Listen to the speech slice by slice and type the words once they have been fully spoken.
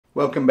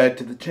Welcome back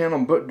to the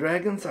channel, Book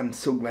Dragons. I'm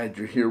so glad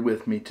you're here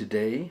with me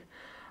today.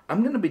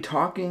 I'm going to be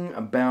talking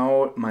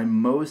about my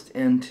most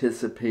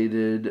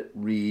anticipated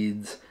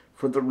reads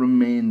for the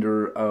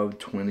remainder of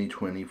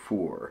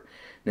 2024.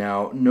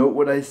 Now, note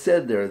what I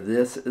said there.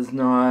 This is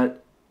not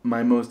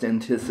my most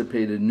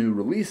anticipated new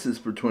releases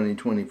for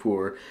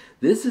 2024.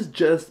 This is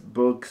just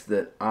books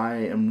that I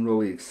am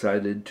really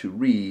excited to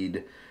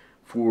read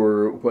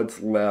for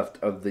what's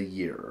left of the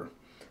year.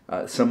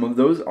 Some of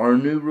those are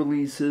new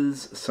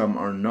releases, some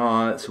are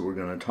not, so we're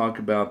going to talk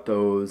about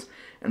those.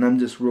 And I'm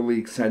just really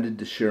excited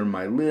to share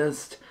my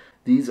list.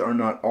 These are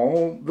not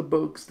all the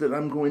books that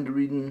I'm going to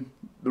read in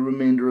the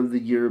remainder of the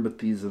year, but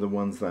these are the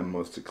ones that I'm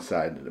most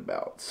excited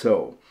about.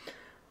 So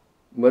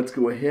let's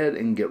go ahead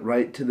and get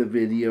right to the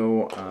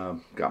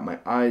video. Got my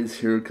eyes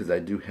here because I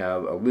do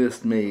have a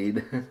list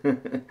made.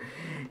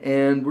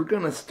 And we're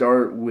going to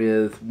start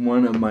with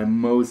one of my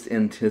most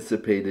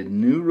anticipated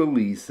new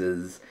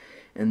releases,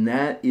 and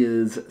that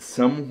is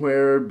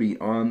Somewhere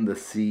Beyond the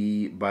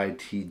Sea by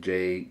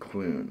T.J.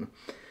 Klune.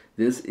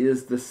 This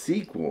is the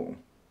sequel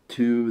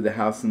to The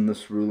House in the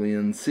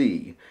Cerulean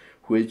Sea,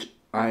 which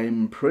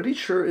I'm pretty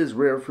sure is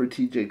rare for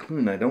T.J.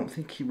 Klune. I don't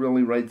think he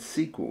really writes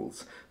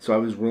sequels, so I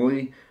was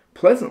really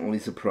pleasantly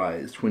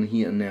surprised when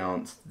he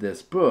announced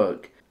this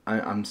book.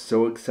 I'm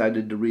so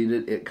excited to read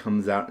it. It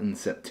comes out in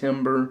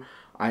September.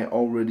 I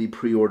already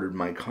pre-ordered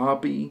my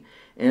copy,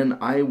 and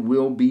I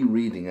will be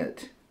reading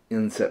it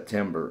in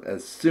September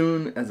as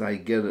soon as I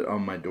get it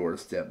on my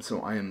doorstep.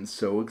 So I am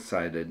so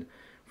excited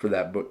for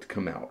that book to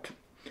come out.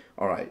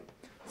 Alright,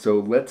 so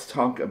let's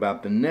talk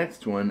about the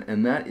next one,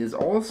 and that is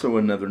also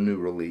another new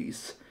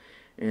release,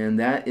 and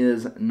that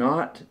is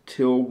Not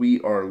Till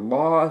We Are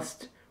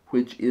Lost,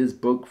 which is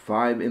book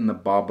 5 in the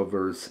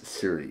Bobiverse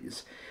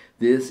series.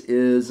 This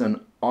is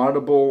an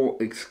Audible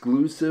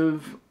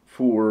exclusive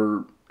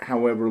for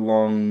however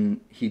long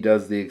he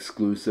does the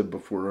exclusive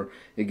before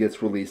it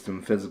gets released in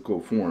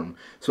physical form.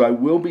 So I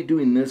will be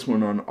doing this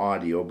one on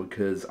audio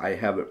because I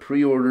have it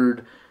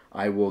pre-ordered.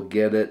 I will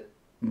get it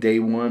day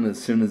one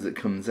as soon as it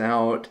comes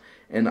out,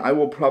 and I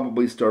will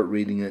probably start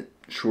reading it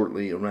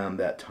shortly around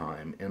that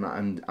time. And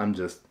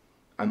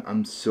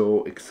I'm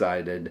so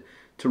excited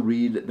to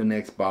read the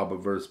next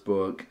Bobiverse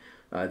book.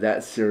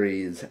 That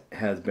series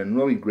has been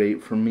really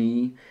great for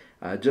me.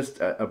 Just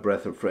a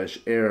breath of fresh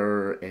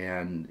air,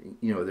 and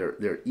you know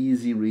they're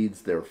easy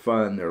reads, they're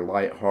fun, they're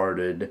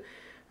lighthearted.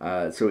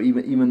 So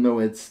even though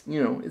it's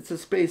it's a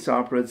space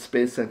opera, it's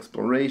space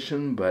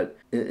exploration, but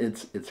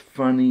it's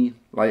funny,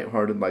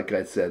 lighthearted, like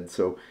I said.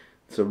 So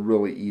it's a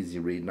really easy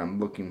read, and I'm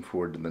looking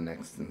forward to the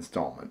next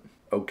installment.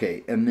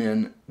 Okay, and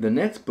then the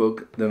next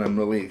book that I'm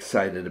really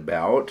excited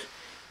about,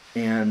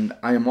 and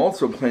I am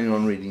also planning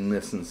on reading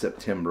this in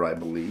September, I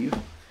believe,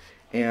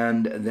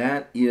 and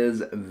that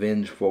is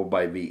Vengeful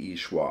by V.E.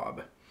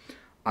 Schwab.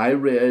 I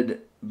read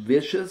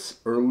Vicious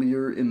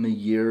earlier in the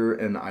year,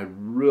 and I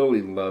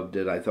really loved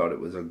it. I thought it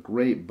was a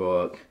great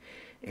book,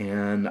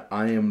 and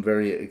I am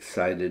very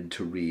excited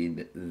to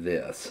read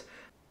this.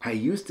 I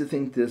used to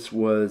think this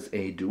was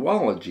a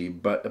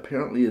duology, but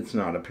apparently it's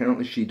not.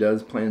 Apparently she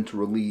does plan to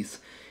release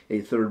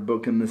a third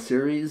book in the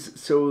series,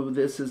 so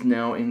this is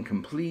now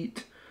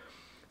incomplete.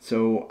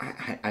 So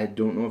I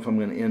don't know if I'm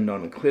going to end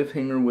on a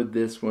cliffhanger with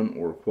this one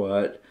or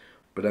what,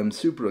 but I'm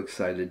super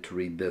excited to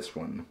read this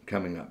one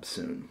coming up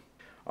soon.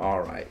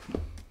 Alright,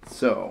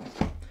 so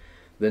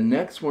the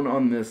next one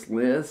on this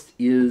list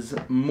is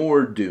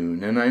more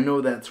Dune, and I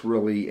know that's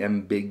really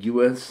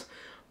ambiguous,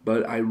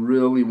 but I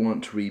really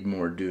want to read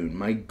more Dune.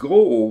 My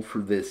goal for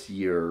this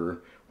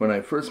year, when I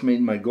first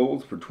made my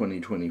goals for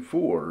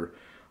 2024,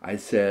 I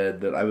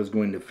said that I was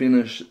going to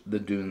finish the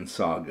Dune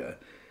saga.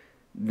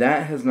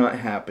 That has not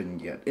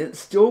happened yet. It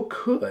still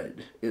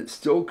could. It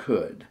still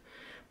could.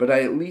 But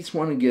I at least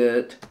want to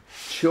get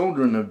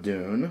Children of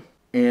Dune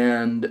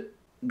and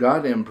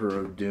God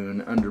Emperor of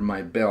Dune under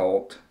my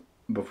belt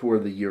before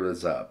the year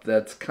is up.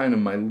 That's kind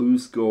of my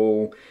loose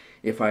goal.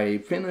 If I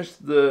finish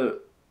the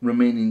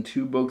remaining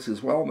 2 books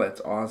as well, that's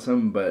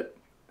awesome, but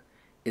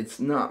it's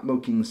not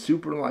looking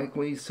super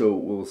likely, so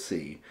we'll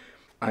see.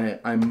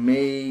 I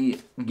may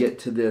get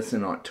to this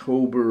in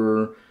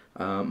October.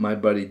 My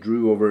buddy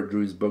Drew over at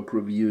Drew's Book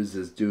Reviews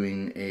is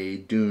doing a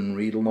Dune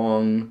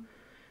read-along,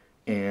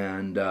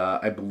 and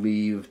I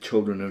believe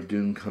Children of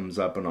Dune comes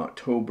up in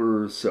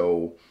October,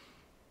 so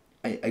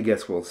I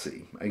guess we'll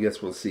see. I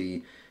guess we'll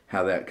see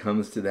how that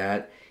comes to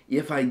that.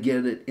 If I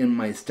get it in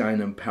my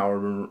Stein of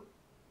Power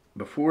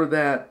before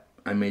that,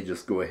 I may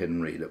just go ahead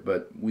and read it,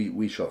 but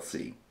we shall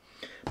see.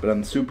 But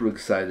I'm super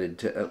excited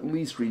to at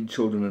least read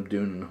Children of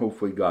Dune and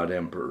hopefully God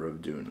Emperor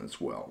of Dune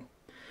as well.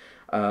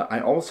 I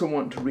also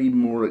want to read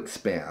more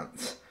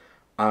Expanse.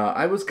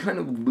 I was kind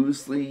of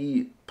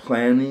loosely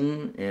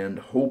planning and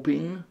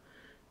hoping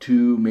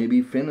to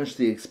maybe finish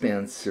the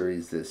Expanse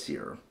series this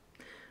year.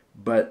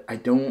 But I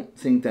don't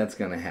think that's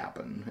going to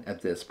happen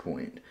at this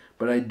point.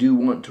 But I do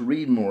want to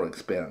read more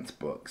Expanse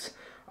books.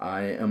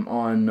 I am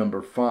on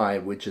number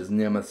 5, which is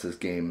Nemesis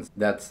Games.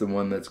 That's the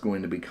one that's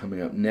going to be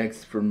coming up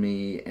next for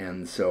me,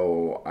 and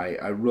so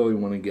I really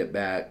want to get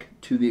back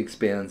to the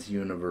Expanse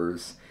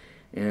universe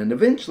and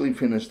eventually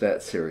finish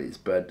that series,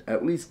 but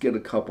at least get a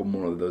couple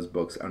more of those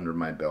books under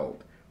my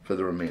belt for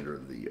the remainder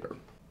of the year.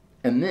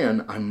 And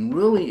then I'm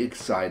really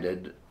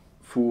excited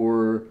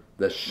for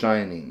The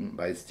Shining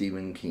by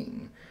Stephen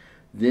King.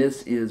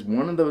 This is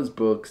one of those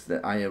books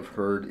that I have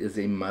heard is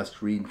a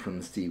must-read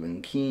from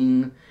Stephen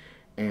King,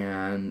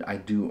 and I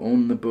do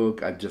own the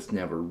book. I've just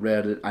never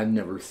read it. I've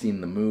never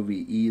seen the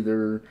movie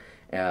either.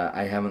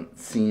 I haven't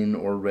seen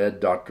or read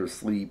Dr.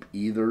 Sleep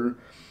either,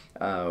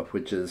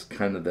 which is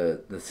kind of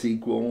the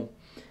sequel.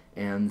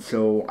 And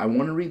so I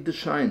want to read The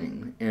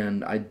Shining,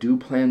 and I do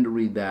plan to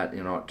read that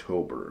in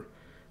October.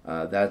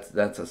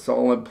 That's a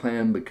solid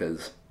plan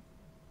because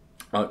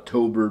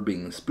October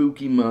being the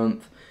spooky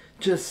month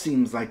just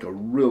seems like a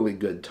really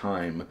good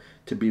time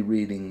to be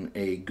reading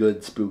a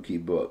good spooky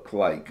book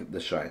like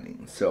The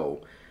Shining.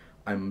 So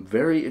I'm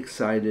very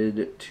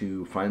excited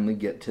to finally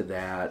get to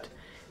that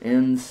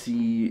and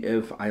see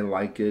if I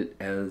like it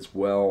as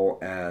well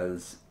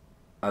as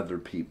other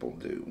people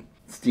do.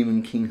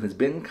 Stephen King has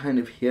been kind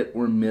of hit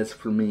or miss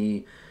for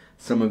me.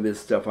 Some of his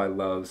stuff I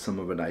love, some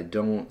of it I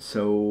don't.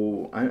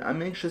 So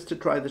I'm anxious to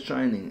try The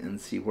Shining and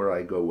see where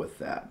I go with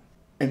that.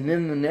 And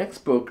then the next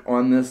book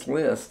on this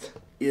list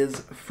is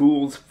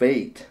Fool's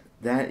Fate.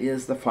 That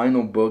is the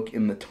final book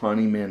in the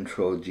Tawny Man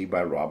trilogy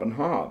by Robin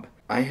Hobb.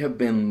 I have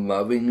been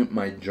loving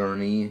my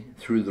journey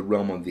through the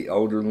realm of the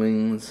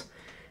Elderlings,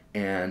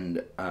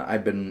 and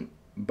I've been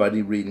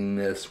buddy reading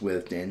this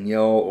with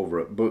Danielle over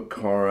at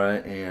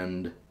Bookcara,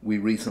 and we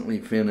recently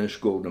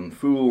finished Golden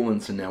Fool,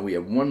 and so now we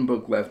have one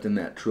book left in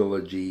that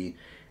trilogy,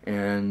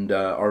 and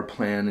our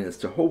plan is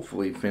to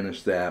hopefully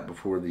finish that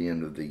before the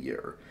end of the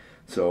year.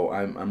 So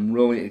I'm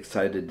really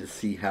excited to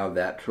see how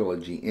that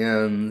trilogy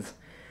ends,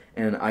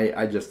 and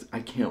I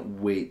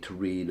can't wait to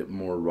read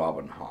more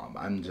Robin Hobb.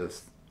 I'm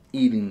just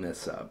eating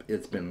this up.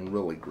 It's been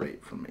really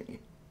great for me.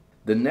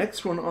 The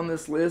next one on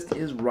this list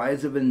is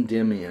Rise of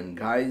Endymion.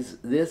 Guys,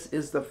 this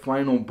is the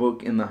final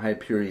book in the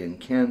Hyperion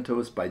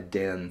Cantos by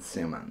Dan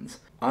Simmons.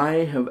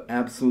 I have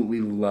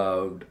absolutely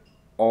loved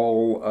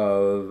all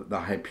of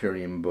the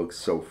Hyperion books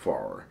so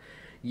far.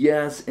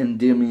 Yes,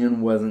 Endymion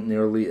wasn't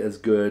nearly as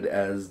good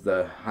as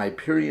the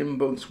Hyperion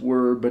books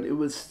were, but it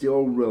was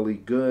still really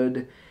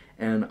good,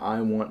 and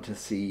I want to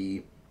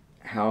see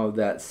how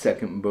that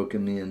second book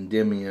in the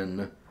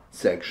Endymion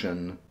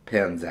section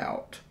pans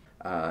out.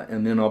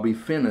 And then I'll be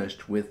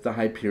finished with the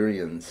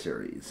Hyperion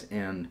series,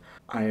 and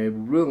I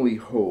really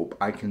hope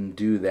I can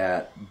do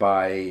that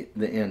by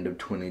the end of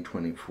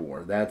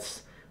 2024.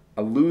 That's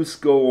a loose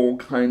goal,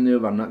 kind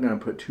of. I'm not going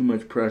to put too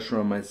much pressure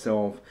on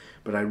myself,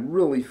 but I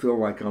really feel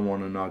like I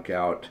want to knock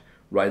out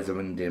Rise of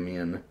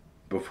Endymion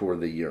before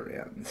the year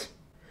ends.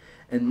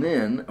 And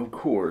then, of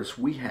course,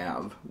 we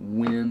have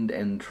Wind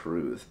and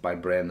Truth by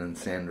Brandon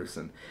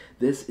Sanderson.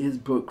 This is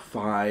book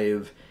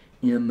 5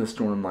 in the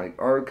Stormlight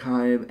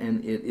Archive,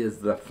 and it is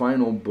the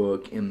final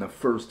book in the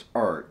first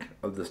arc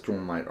of the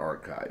Stormlight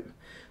Archive.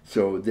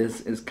 So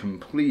this is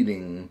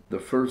completing the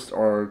first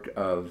arc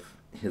of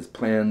his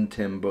planned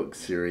 10-book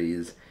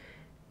series,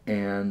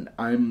 and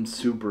I'm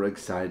super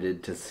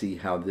excited to see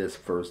how this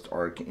first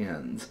arc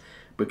ends,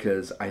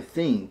 because I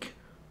think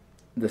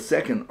the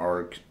second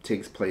arc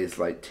takes place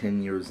like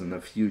 10 years in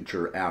the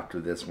future after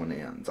this one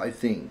ends. I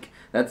think.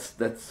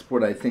 That's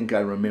what I think I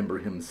remember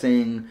him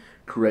saying.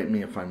 Correct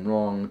me if I'm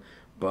wrong,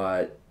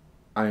 but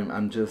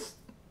I'm just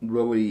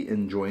really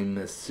enjoying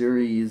this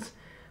series.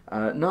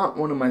 Not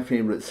one of my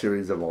favorite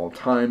series of all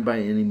time by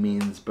any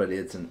means, but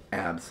it's an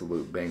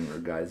absolute banger,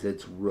 guys.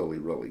 It's really,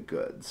 really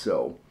good.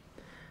 So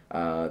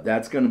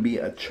that's going to be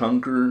a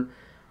chunker.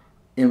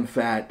 In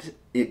fact,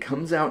 it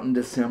comes out in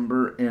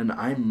December, and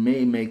I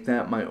may make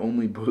that my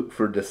only book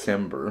for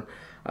December.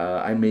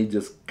 I may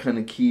just kind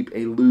of keep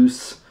a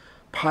loose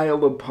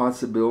pile of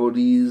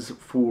possibilities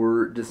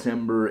for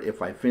December if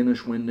I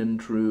finish Wind and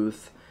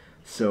Truth.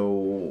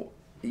 So,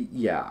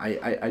 yeah,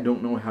 I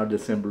don't know how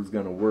December is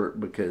going to work,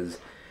 because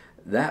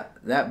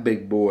that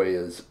big boy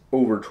is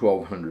over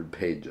 1,200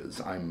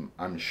 pages,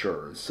 I'm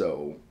sure.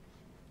 So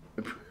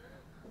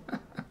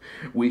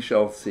we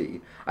shall see.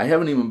 I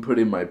haven't even put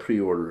in my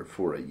pre-order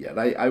for it yet.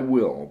 I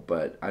will,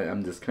 but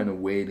I'm just kind of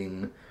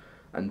waiting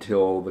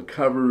until the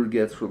cover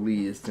gets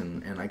released,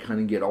 and I kind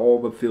of get all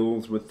the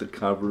feels with the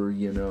cover,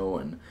 you know.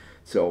 And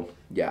so,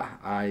 yeah,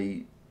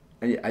 I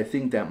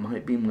think that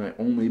might be my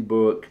only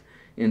book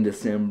in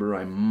December.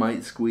 I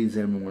might squeeze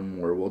in one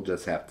more. We'll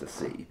just have to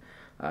see.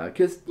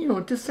 Because, you know,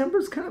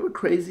 December's kind of a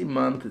crazy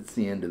month. It's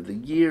the end of the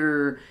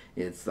year.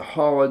 It's the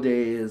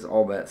holidays.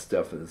 All that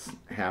stuff is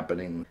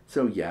happening.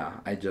 So, yeah,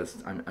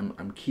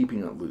 I'm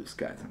keeping it loose,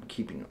 guys. I'm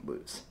keeping it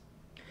loose.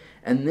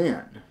 And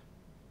then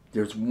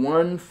there's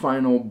one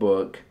final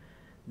book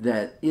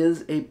that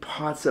is a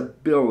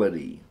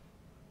possibility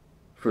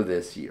for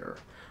this year.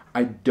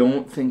 I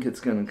don't think it's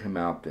going to come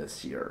out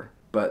this year,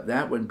 but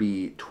that would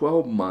be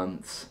 12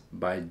 Months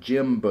by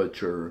Jim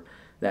Butcher.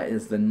 That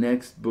is the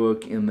next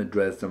book in the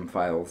Dresden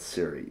Files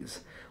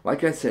series.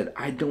 Like I said,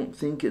 I don't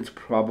think it's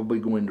probably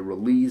going to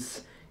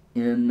release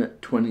in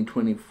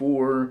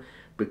 2024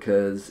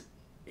 because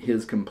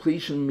his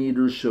completion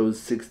meter shows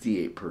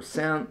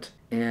 68%,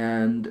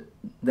 and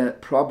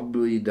that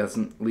probably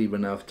doesn't leave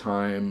enough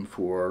time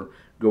for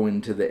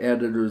going to the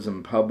editors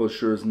and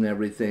publishers and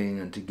everything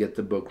and to get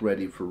the book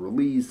ready for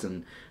release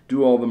and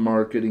do all the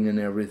marketing and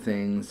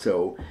everything.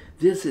 So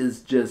this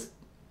is just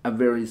a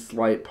very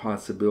slight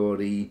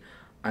possibility.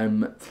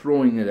 I'm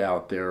throwing it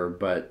out there,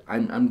 but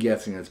I'm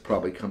guessing it's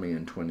probably coming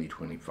in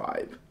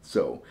 2025.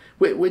 So,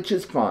 which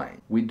is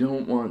fine. We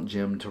don't want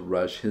Jim to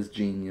rush his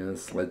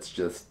genius. Let's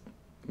just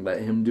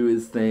let him do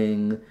his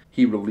thing.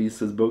 He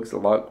releases books a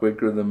lot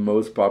quicker than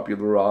most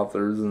popular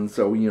authors, and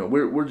so, you know,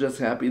 we're just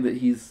happy that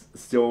he's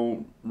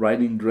still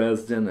writing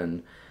Dresden,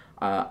 and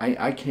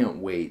I can't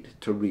wait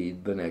to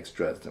read the next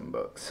Dresden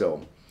book.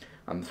 So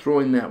I'm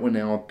throwing that one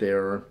out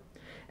there.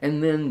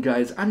 And then,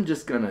 guys, I'm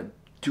just gonna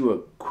do a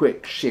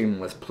quick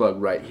shameless plug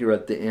right here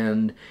at the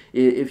end.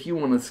 If you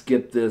want to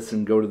skip this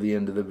and go to the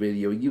end of the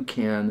video, you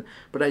can,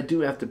 but I do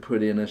have to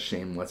put in a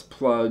shameless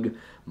plug.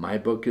 My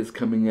book is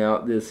coming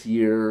out this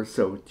year,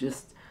 so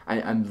just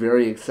I'm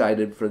very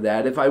excited for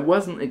that. If I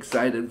wasn't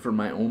excited for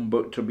my own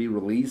book to be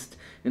released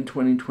in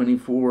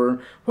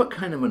 2024, what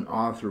kind of an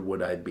author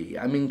would I be?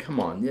 I mean, come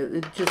on,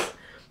 it just,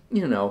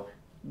 you know,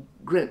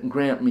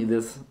 grant me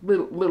this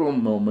little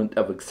moment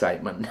of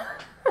excitement.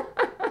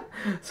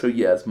 So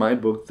yes, my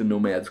book, The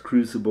Nomad's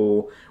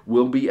Crucible,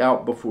 will be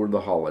out before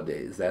the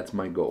holidays. That's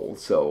my goal.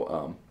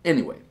 So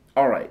anyway,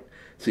 all right.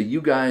 So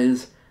you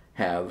guys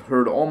have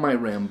heard all my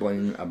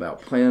rambling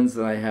about plans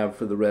that I have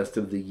for the rest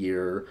of the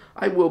year.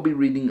 I will be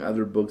reading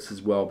other books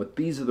as well, but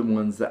these are the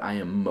ones that I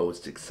am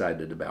most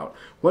excited about.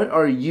 What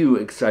are you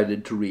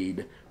excited to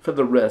read for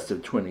the rest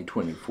of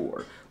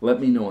 2024? Let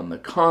me know in the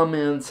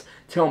comments.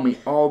 Tell me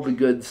all the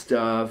good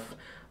stuff.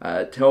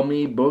 Tell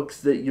me books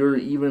that you're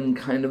even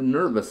kind of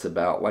nervous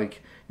about,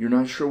 like you're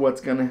not sure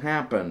what's going to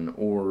happen,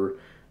 or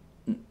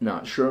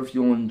not sure if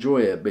you'll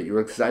enjoy it, but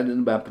you're excited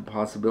about the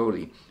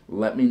possibility.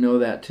 Let me know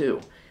that too.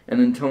 And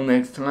until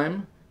next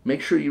time,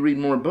 make sure you read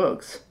more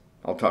books.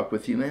 I'll talk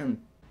with you then.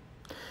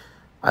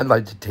 I'd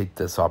like to take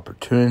this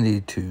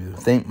opportunity to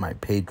thank my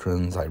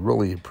patrons. I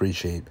really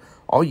appreciate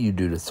all you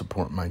do to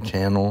support my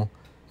channel.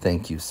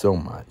 Thank you so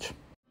much.